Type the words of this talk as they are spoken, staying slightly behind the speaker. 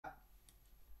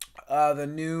the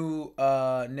new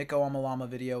Nico Amalama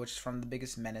video, which is from The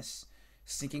Biggest Menace,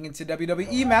 sneaking into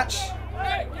WWE match.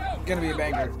 Gonna be a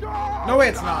banger. No way,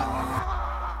 it's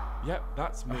not. Yep,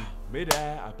 that's me.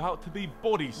 Mid-air, about to be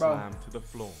body slammed to the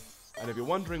floor. And if you're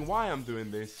wondering why I'm doing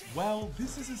this, well,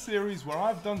 this is a series where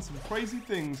I've done some crazy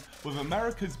things with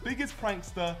America's biggest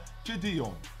prankster,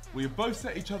 Gideon. We have both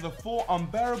set each other 4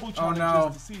 unbearable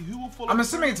challenges to see who will follow. I'm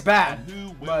assuming it's bad, and who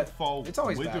will but fold. it's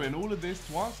always We're bad. doing all of this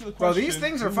to answer the question. Bro, these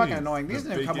things are fucking annoying. These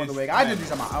didn't come with a wig. I did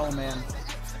these on my own, man.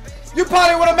 You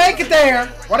probably wouldn't make it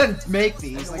there. Well, I didn't make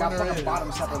these. Like, I fucking bought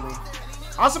them separately.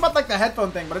 I also bought like the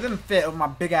headphone thing, but it didn't fit with my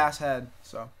big ass head,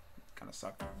 so kind of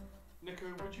sucked. Nico,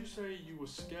 would you say you were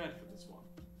scared for this one?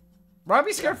 Bro, I'd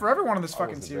be scared for every one of this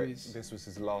fucking series. This was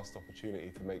his last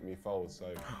opportunity to make me fold,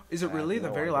 so... Is it really the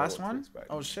very last one?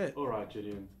 Oh shit. Alright,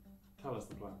 Gideon. Tell us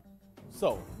the plan.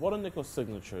 So, one of Nico's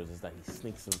signatures is that he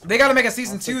sneaks into... They gotta make a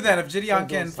season 2 then if Gideon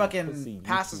can fucking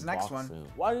pass his next one.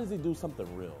 Why does he do something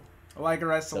real? Like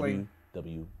wrestling.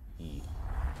 WWE.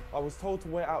 I was told to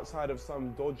wait outside of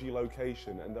some dodgy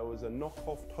location, and there was a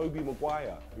knockoff Toby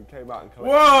Maguire who came out and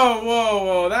collected...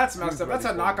 Whoa, that's messed up. That's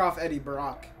a knockoff Eddie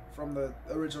Brock from the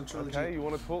original trilogy. Okay, you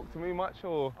want to talk to me much,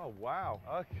 or...? Oh, wow.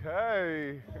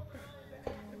 Okay.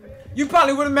 You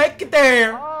probably wouldn't make it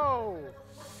there. Oh!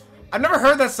 I've never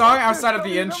heard that song outside of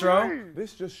the intro.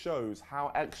 This just shows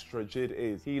how extra Jid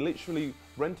is. He literally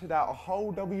rented out a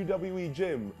whole WWE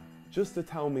gym just to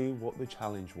tell me what the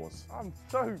challenge was. I'm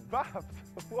so baffed.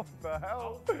 What the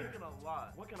hell? I was thinking a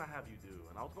lot. What can I have you do?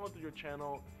 And I was going through your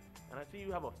channel, and I see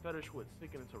you have a fetish with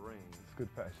sticking into rings. It's a good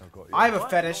fetish I've got. I have a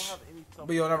fetish,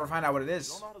 but you'll never find out what it is.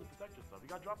 You don't know how to protect yourself. You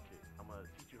got drop kick. I'm going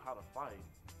to teach you how to fight,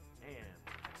 and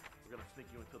we're going to sneak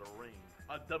you into the ring.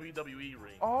 A WWE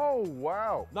ring. Oh,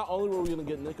 wow. Not only were we going to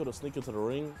get Nico to sneak into the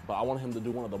ring, but I want him to do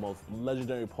one of the most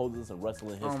legendary poses in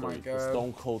wrestling history. Oh my God. The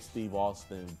Stone Cold Steve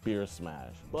Austin beer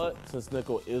smash. But since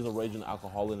Nico is a raging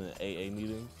alcoholic in AA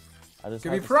meetings, I just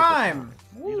Give me have to stick prime.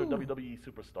 with him. These are WWE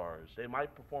superstars. They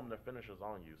might perform their finishers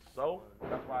on you. So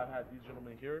that's why I've had these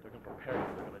gentlemen here. They're going to prepare you.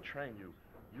 They're going to train you.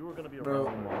 You are going to be a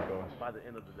wrestler by the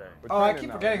end of the day. Oh, I keep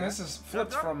forgetting this is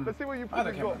flipped from Let's see what you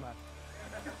other got. camera.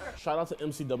 Shout out to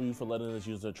MCW for letting us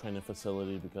use their training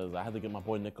facility because I had to get my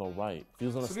boy Nico right. If he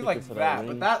was gonna So stick be like into that, ring,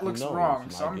 but that who looks knows? wrong, He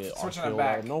so might I'm get switching Archeo it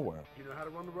back. out of nowhere. You know how to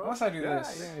run the rope? Unless I do Yeah,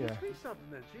 this. yeah. Do something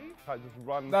then, G. I just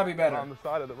run That'd be better. on the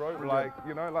side of the rope, like,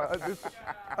 you know, like this.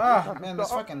 Ah, man,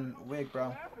 this fucking wig,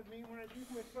 bro.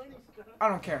 I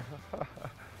don't care.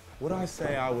 Would I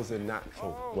say I was a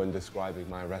natural when describing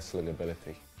my wrestling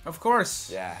ability? Of course.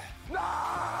 Yeah.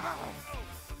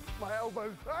 My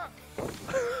elbows.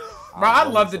 Bro, I'd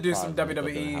love to do some Surprised Nico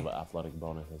didn't WWE. have an athletic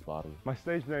bone in his body. My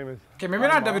stage name is... Okay, maybe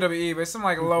not WWE, but some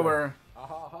like lower,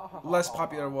 less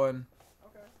popular one.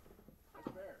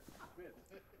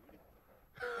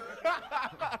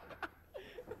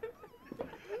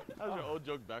 How's your old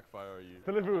joke backfire on you?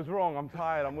 Delivery was wrong, I'm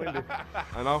tired, I'm winded.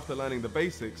 And after learning the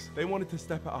basics, they wanted to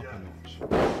step it up a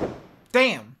notch.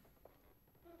 Damn.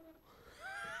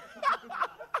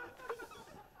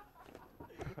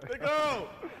 Nico!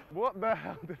 What the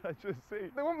hell did I just see?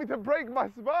 They want me to break my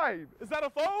spine. Is that a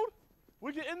fold?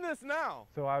 We can end this now.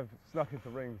 So I've snuck into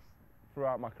rings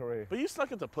throughout my career. But you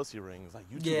snuck into pussy rings, like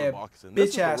YouTuber Yeah, boxing. This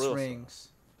is bitch the ass real rings.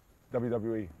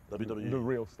 WWE. WWE. The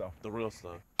real stuff. The real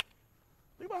stuff.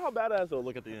 Think about how badass it'll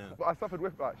look at the end. But I suffered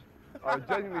whiplash. I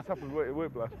genuinely suffered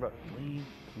whiplash, but... Me.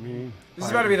 This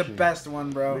is about to be the best one,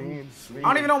 bro. I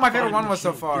don't even know what my favorite one was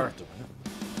so far.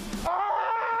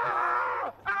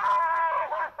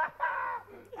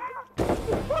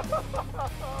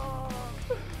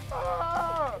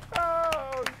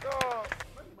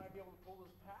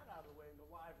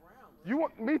 You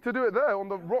want me to do it there on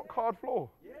the rock hard floor?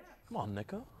 Come on,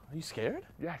 Nico. Are you scared?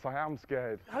 Yes, I am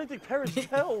scared. How do you think Paris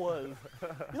Tell was? You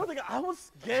don't think I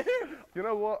was scared? You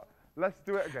know what? Let's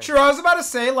do it again. Sure, I was about to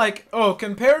say, like, oh,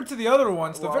 compared to the other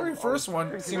ones, the very first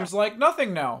one seems like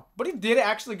nothing now. But he did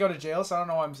actually go to jail, so I don't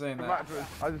know why I'm saying that.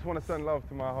 I just want to send love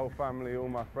to my whole family, all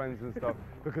my friends and stuff,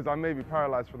 because I may be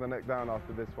paralyzed from the neck down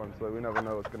after this one, so we never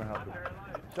know what's going to happen.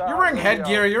 You're wearing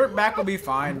headgear, your back will be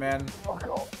fine, man. Oh,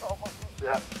 God. Oh, my.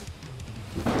 Yeah.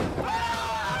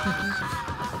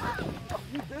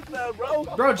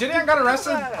 Bro, Gideon got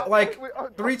arrested like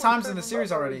 3 times in the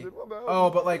series already. Oh,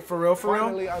 but like for real?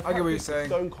 Finally, I get what you're saying.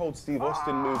 Stone Cold Steve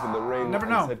Austin move in the ring. Never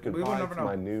and know. said We will goodbye never to know.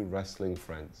 my new wrestling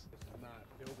friends.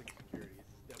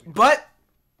 But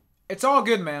it's all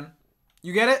good, man.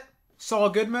 You get it? It's all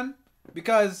good, man.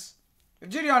 Because if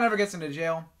Gideon ever gets into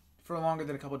jail for longer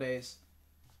than a couple days,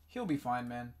 he'll be fine,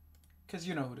 man. Because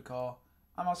you know who to call.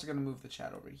 I'm also going to move the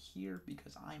chat over here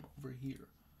because I'm over here.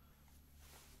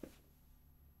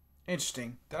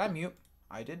 Interesting. Did I mute?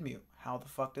 I did mute. How the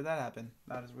fuck did that happen?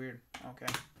 That is weird. Okay.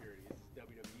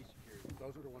 WWE security.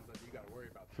 Those are the ones that you got to worry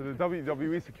about. So the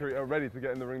WWE security are ready to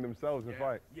get in the ring themselves and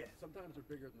fight? Yeah, sometimes they're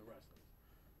bigger than the wrestlers.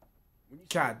 When you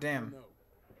God damn. know.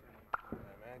 Yeah,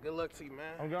 man, good luck to you,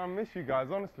 man. I'm gonna miss you guys,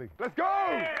 honestly. Let's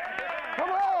go! Come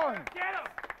on!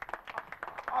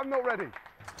 I'm not ready.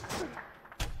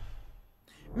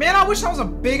 Man, I wish I was a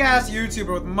big ass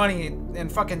YouTuber with money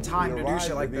and fucking time to do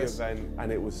shit like this. Event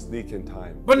and it was sneaking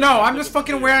time. But no, I'm just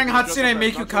fucking wearing Hatsune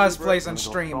Miku cosplays on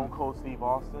Stone stream. Cold Steve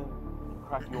Austin,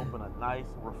 crack you open a nice,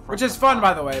 refreshing. Which is fun,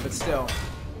 by the way, but still.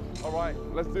 All right,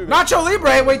 let's do this. Nacho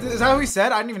Libre! Wait, is that what he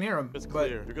said? I didn't even hear him. It's But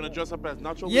clear. You're gonna dress up as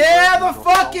Nacho Libre. yeah, the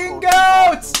fucking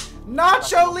goats!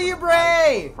 Nacho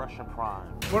Libre! Fresh and prime.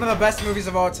 One of the best movies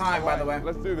of all time, by the way.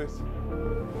 Let's do this.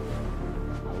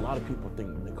 A lot of people think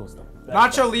Nico's the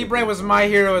best. Nacho Libre was my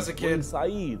hero as a King kid.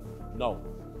 Saeed. No,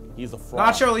 he's a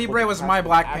fraud. Nacho Libre was my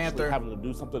Black Panther. Having to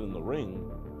do something in the ring,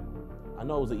 I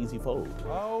know it was an easy fold.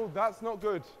 Oh, that's not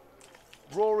good.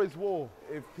 Raw is war.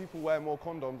 If people wear more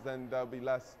condoms, then there'll be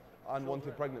less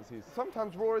unwanted pregnancies.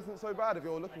 Sometimes Raw isn't so bad if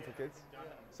you're looking for kids.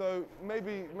 So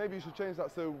maybe you should change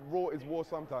that so Raw is war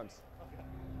sometimes.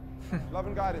 Love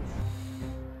and guidance.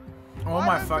 Oh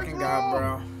my fucking god,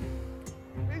 bro.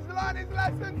 He's learned his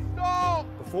lesson, stop!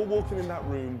 Before walking in that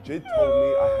room, Jid told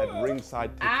me I had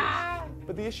ringside tickets.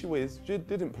 But the issue is, Jid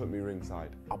didn't put me ringside.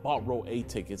 I bought row A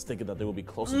tickets thinking that they would be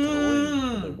closer to the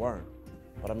ring, but they weren't.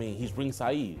 But I mean, he's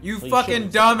ringside. You so fucking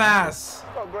dumbass.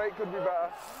 Not great, could be better.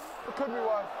 It could be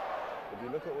worse. If you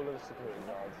look at all of the security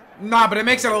guards. Nah, but it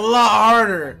makes it a lot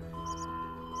harder.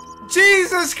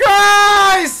 Jesus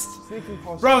Christ!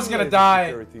 Bro's gonna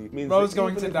die. Bro's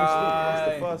going to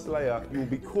die. The first layer, you'll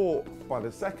be caught by the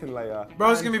second layer.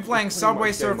 Bro's gonna be playing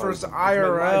Subway Surfers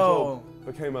IRL.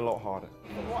 Became a lot harder.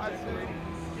 From what I see,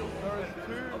 there is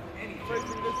two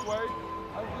facing this way.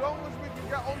 As long as we can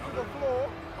get onto the floor,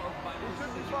 we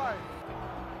should be fine.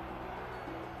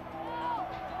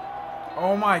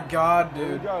 Oh my god, Here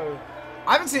we dude. go.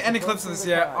 I haven't seen any clips of this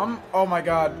yet. Oh my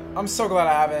god. I'm so glad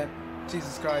I haven't.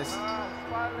 Jesus Christ.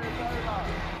 Finally, it's over.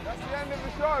 That's the end of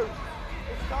the show.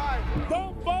 It's time.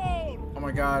 Don't fold! Oh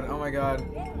my god. Oh my god.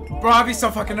 Bro, I'd be so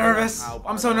fucking nervous.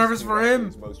 I'm so nervous for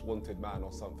him. Most wanted man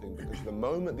or something, because the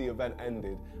moment the event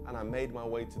ended and I made my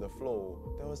way to the floor,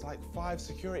 there was like 5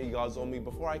 security guards on me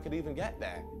before I could even get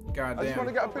there. God I just want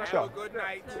to damn. get a picture. Have a good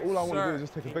night. All I want to do is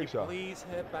just take a picture. Please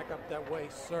head back up that way,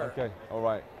 sir. Okay, all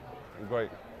right. Great.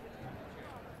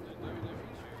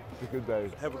 It's a good day.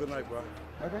 Have a good night, bro.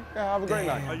 Okay, yeah, have a great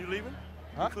night. Are you leaving?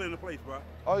 Huh? You clearing the place, bro.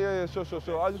 Oh, yeah, sure.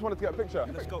 I just wanted to get a picture.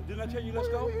 Let's go. Didn't I tell you let's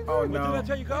go? Oh What did no. I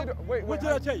tell you go? Wait, What did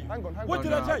I tell you? Hang on. What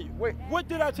did I tell you? Wait. What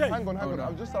did I tell you? Hang on. no. I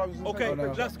was just Okay, Oh,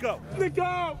 no. let's go. Let's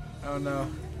go. Oh no.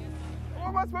 What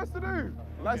am I supposed to do?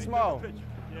 Nice smile.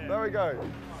 Yeah. There we go.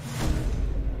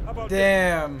 How about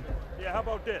Damn. this? Yeah, how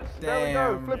about this? There we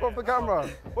go. Damn. Flip off the camera.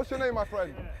 What's your name, my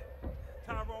friend?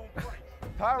 Tyrone Price.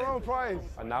 Tyrone Price.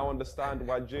 I now understand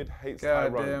why Jid hates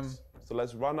God Tyrones. damn. So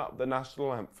let's run up the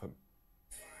national anthem.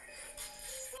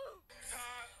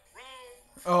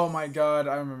 Oh my god.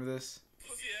 I remember this.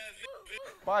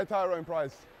 Bye, Tyrone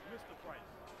Price. Mr. Price.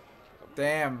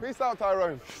 Damn. Peace out,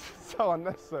 Tyrone. So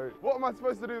unnecessary. What am I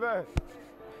supposed to do there?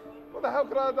 What the hell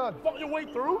could I have done? Fought your way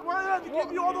through? Why did I have to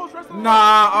give you all those wrestlers?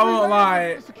 Nah, I won't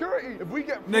lie. Security. If we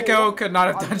get Nico floored, could not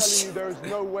have I'm done telling shit. you, there is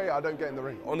no way I don't get in the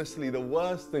ring. Honestly, the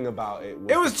worst thing about it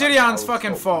was It was the fact that I Gideon's was fucking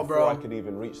stopped fault, before bro. I could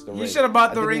even reach the ring. You should have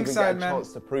bought the I didn't ringside, even get a man.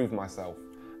 chance to prove myself,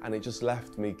 and it just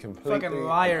left me completely Fucking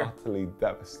liar. and utterly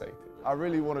devastated. I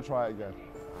really want to try it again.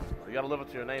 You gotta live up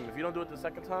to your name. If you don't do it the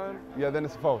second time, Yeah, then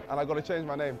it's a fault, and I got to change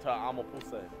my name. to Amo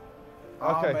Puse.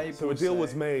 Okay, so a deal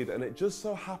was made, and it just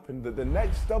so happened that the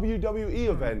next WWE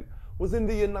event was in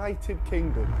the United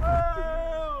Kingdom.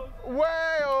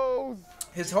 Wales!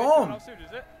 His home. How soon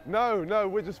is it? No,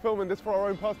 we're just filming this for our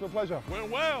own personal pleasure.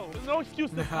 Went well. There's no excuse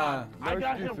this time. I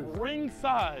got him excuses.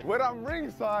 ringside. When I'm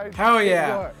ringside, Hell it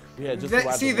yeah. works. Yeah, just Th- to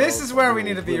ride see, the this road is where for we me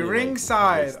need to is be, really, like,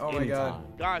 ringside. waste Oh my any God. time.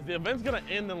 Guys, the event's gonna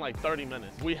end in like 30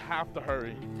 minutes. We have to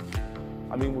hurry.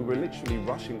 I mean, we were literally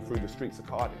rushing through the streets of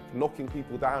Cardiff, knocking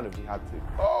people down if we had to.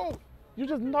 Oh! You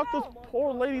just knocked this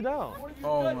poor lady down.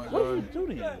 Oh my What did you god. do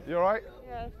to you? You alright?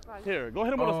 Here, go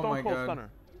hit him with a Oh my Stone Cold God. Stunner.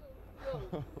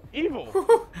 Evil.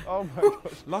 Oh my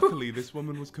gosh. Luckily, this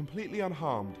woman was completely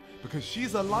unharmed because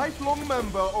she's a lifelong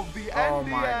member of the Oh my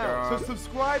NDL. God. So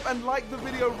subscribe and like the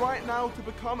video right now to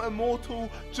become immortal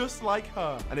just like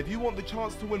her. And if you want the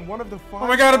chance to win one of the 5 Oh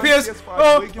my God, a PS. PS5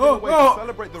 Oh, we're giving oh, away oh. to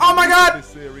celebrate the Oh my release God. of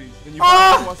this series, then you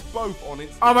Ah. can follow us both on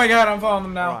Instagram. Oh my god, I'm following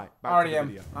them now. Alright, back I already to the am.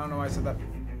 video. I don't know why I said that.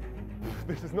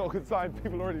 This is not a good sign.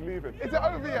 People are already leaving. Is it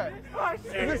over yet?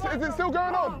 Is it still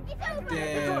going on?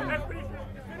 Damn.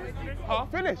 Huh?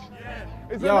 Finish?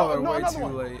 Is Y'all are not way another too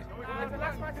one? late.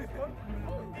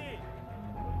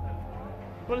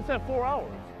 But it said 4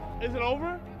 hours. Is it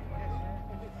over?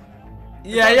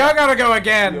 Yeah, y'all gotta go We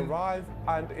again. arrive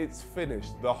and it's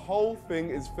finished. The whole thing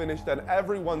is finished and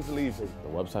everyone's leaving. The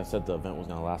website said the event was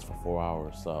gonna last for 4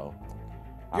 hours, so.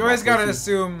 You always gotta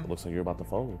assume It looks like you're about to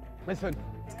fold. Listen,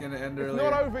 it's gonna end it's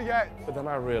earlier. not over yet. But then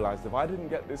I realized if I didn't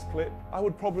get this clip, I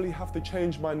would probably have to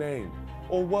change my name.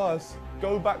 Or worse,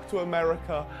 go back to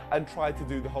America and try to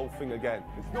do the whole thing again.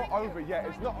 It's not over yet.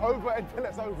 It's not over until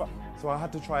it's over. So I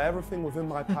had to try everything within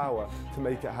my power to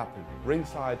make it happen.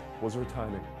 Ringside was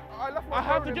returning. I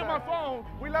have to get my phone.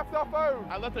 We left our phone.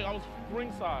 I left it. I was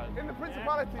ringside. In the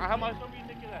principality. I have my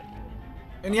ticket at.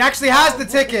 And he actually has the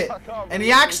ticket. And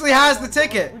he actually has the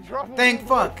ticket. Thank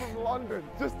fuck. From London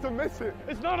just to miss it.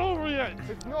 It's not over yet.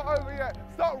 It's not over yet.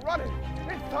 Start running.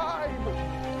 It's time.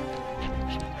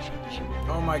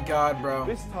 Oh my god, bro.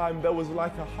 This time there was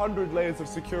like 100 layers of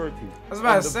security. I was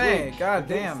about On to the say, bridge, god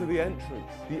the gates damn. to the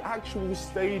entrance, the actual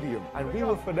stadium, and we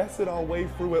were finessing our way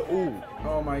through it all.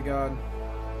 Oh my god.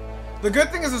 The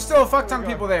good thing is there's still a fuck ton of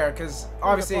people there, because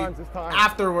obviously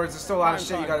afterwards there's still a lot of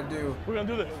shit you gotta do. We're gonna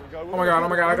do this. Oh my god,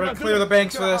 I gotta clear the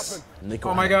banks for this. Nico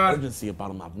Oh my had god. urgency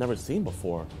about him I've never seen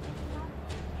before.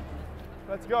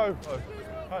 Let's go.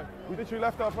 Hi. We literally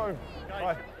left our phone.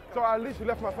 Hi. Sorry, I literally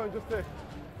left my phone just here.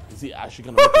 Is he actually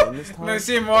gonna make it in this time? No,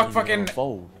 see him walk Or is he gonna fucking-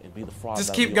 fold and be the fraud just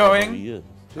that keep we going. already is?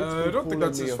 I don't think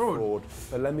that's his fraud.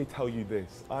 But let me tell you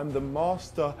this, I'm the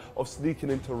master of sneaking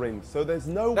into rings, so there's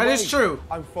no That way is true.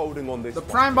 I'm folding on this The one.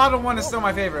 Prime Bottle one is still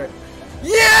my favorite.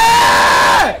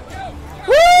 Yeah!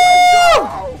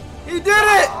 Woo! He did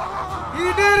it!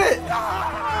 He did it!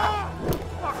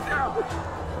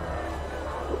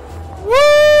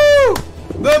 Woo!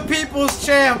 The people's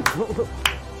champ!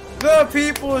 The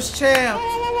people's champ!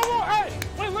 Hey!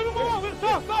 Wait, leave him alone!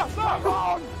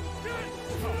 Stop!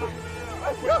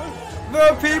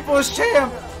 The people's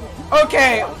champ!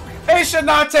 Okay, it should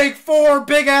not take 4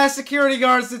 big-ass security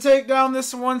guards to take down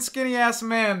this one skinny-ass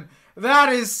man. That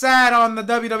is sad on the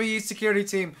WWE security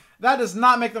team. That does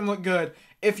not make them look good.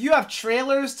 If you have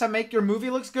trailers to make your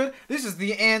movie looks good, this is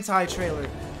the anti-trailer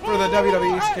for the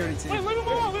WWE security team.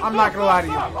 I'm not gonna lie to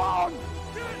you.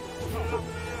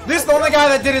 This is the only guy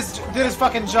that did his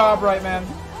fucking job right, man.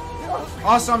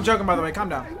 Also, I'm joking, by the way. Calm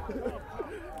down.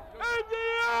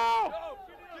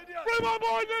 Free my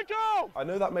boy Nico! I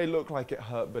know that may look like it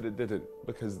hurt, but it didn't,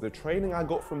 because the training I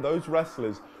got from those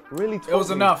wrestlers really taught was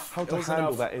me enough. how It to was handle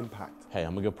enough. that impact. Hey,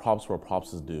 I'm gonna give props where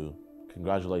props is due.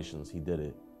 Congratulations, he did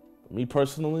it. But me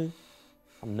personally,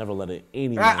 I'm never letting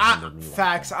anyone handle me like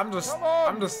Facts. that. I'm just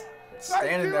Thank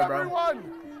standing you, there, bro. everyone.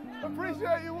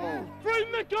 Appreciate you all. Free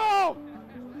Nico!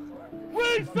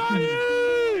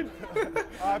 Ringside!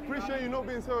 I appreciate you not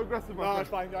being so aggressive. No, it's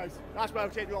fine, guys. That's why I'll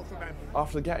take you off from them.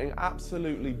 After getting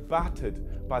absolutely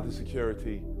battered by the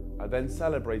security, I then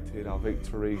celebrated our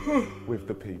victory with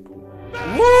the people.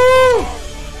 Woo!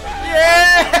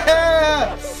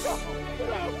 Yeah!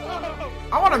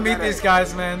 I want to meet these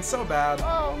guys, man, so bad.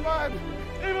 Oh man!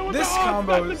 Even with This the odds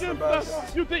combo stacked is the against us,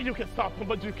 best. You think you can stop him,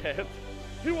 but you can't.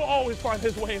 He will always find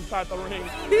his way inside the ring.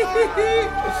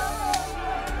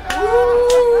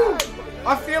 Woo!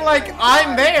 I feel like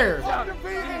I'm there.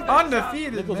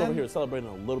 Undefeated, Nico's over man. here celebrating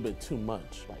a little bit too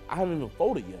much. Like, I haven't even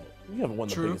folded yet. You haven't won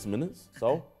the True. biggest minutes.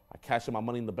 So, I cashed in my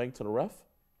money in the bank to the ref,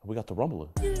 and we got the rumbler.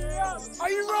 Are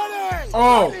you ready?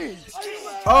 Oh.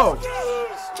 Oh.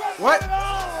 What?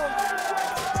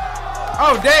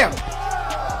 Oh, damn.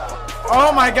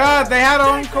 Oh my god, they had their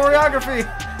own choreography.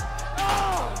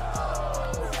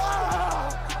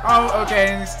 Oh, okay,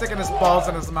 and he's sticking his balls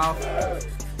in his mouth.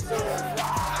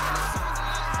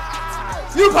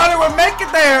 You probably would make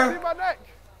it there. See my neck?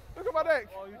 Look at my neck.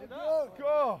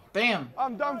 God. Damn.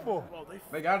 I'm done for.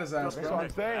 They got his ass, That's what bro. I'm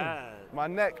saying. My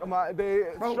neck, they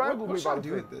Bro, strangled what me should I by do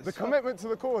the with thing. this? The commitment to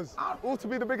the cause, all to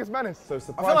be the biggest menace. So I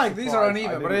feel like these are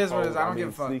uneven, but it is what it is. I don't give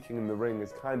a fuck. Sneaking in the ring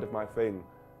is kind of my thing.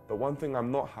 But one thing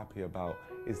I'm not happy about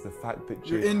is the fact that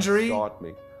Your Jake has injury? scarred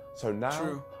me. So now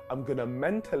True. I'm gonna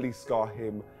mentally scar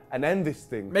him and end this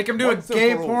thing. Make him do a once and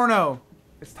gay for all. porno.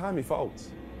 It's time he folds.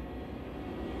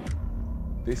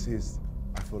 This is,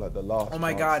 I feel like, the last. Oh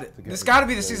my chance god. to get This this gotta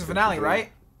be the thing season to finale, do.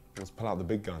 right? Let's pull out the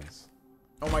big guns.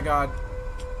 Oh my god.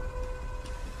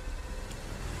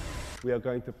 We are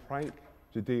going to prank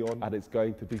Gideon, and it's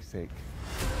going to be sick.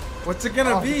 What's it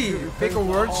gonna be? Pick a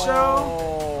word show?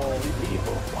 Oh,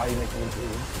 why are you making me do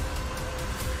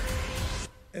this?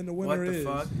 And the What winner the is...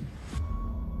 fuck?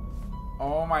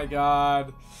 Oh my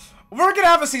god. We're gonna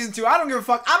have a season 2. I don't give a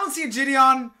fuck. I don't see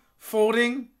Gideon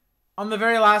folding on the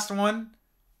very last one.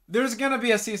 There's gonna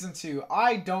be a season 2.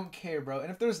 I don't care, bro.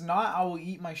 And if there's not, I will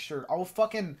eat my shirt. I will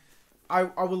fucking... I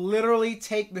will literally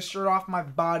take the shirt off my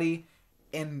body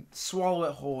and swallow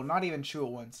it whole. Not even chew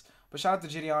it once. But shout out to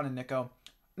Gideon and Nico.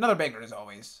 Another banger as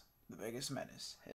always. The biggest menace.